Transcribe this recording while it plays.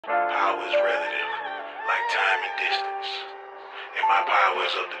power is relative, like time and distance. And my power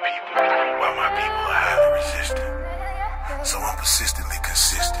is of the people, while my people are highly resistant. So I'm persistently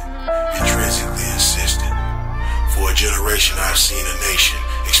consistent, intrinsically insistent. For a generation I've seen a nation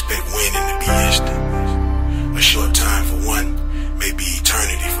expect winning to be instant. A short time for one, maybe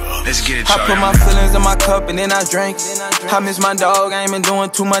eternity for others. Let's get it, I put my feelings in my cup and then I drank. I miss my dog, I ain't been doing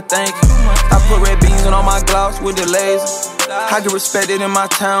too much thinking. I put red beans on all my gloves with the laser. I get respected in my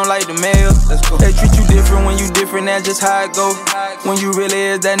town like the mayor. They treat you different when you different, that's just how it go. When you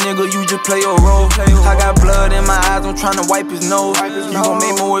really is that nigga, you just play your role. I got blood in my eyes, I'm tryna wipe his nose. You gon'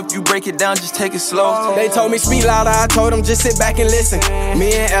 make more if you break it down, just take it slow. They told me speak louder, I told them just sit back and listen.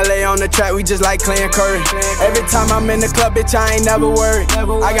 Me and LA on the track, we just like Clay and Curry. Every time I'm in the club, bitch, I ain't never worried.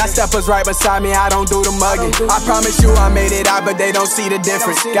 I got steppers right beside me, I don't do the mugging. I promise you I made it out, but they don't see the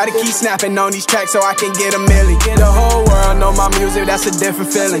difference. Gotta keep snapping on these tracks so I can get a milli. The whole world know my music, that's a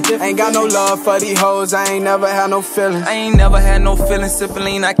different feeling. Ain't got no love for these hoes, I ain't never had no feelings. I ain't never had no feelings, sippin'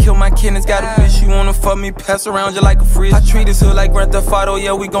 lean, I kill my kidneys. Got a bitch, you wanna fuck me, pass around you like a fridge. I treat this hood like Grand Theft Auto,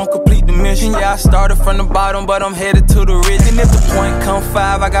 yeah, we gon' complete the mission. Yeah, I started from the bottom, but I'm headed to the ridge. And if the point come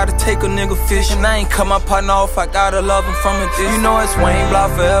 5, I gotta take a nigga fishing. I ain't cut my partner off, I gotta love him from a distance. You know it's Wayne Block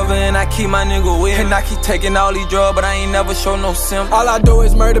forever, and I keep my nigga with me. And I keep taking all these drugs, but I ain't never show no symptoms. All I do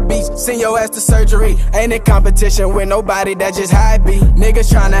is murder beats, send your ass to surgery. Ain't in competition with nobody, that's just how it be.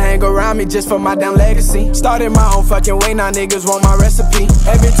 Niggas tryna hang around me just for my damn legacy. Started my own fucking way, now niggas want my recipe.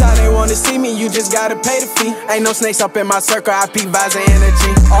 Every time they wanna see me, you just gotta pay the fee. Ain't no snakes up in my circle, I peep vibes and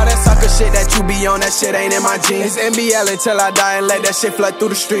energy. All that sucker shit that you be on, that shit ain't in my jeans. It's NBL until I die and let that shit flood through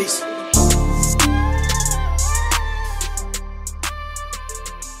the streets.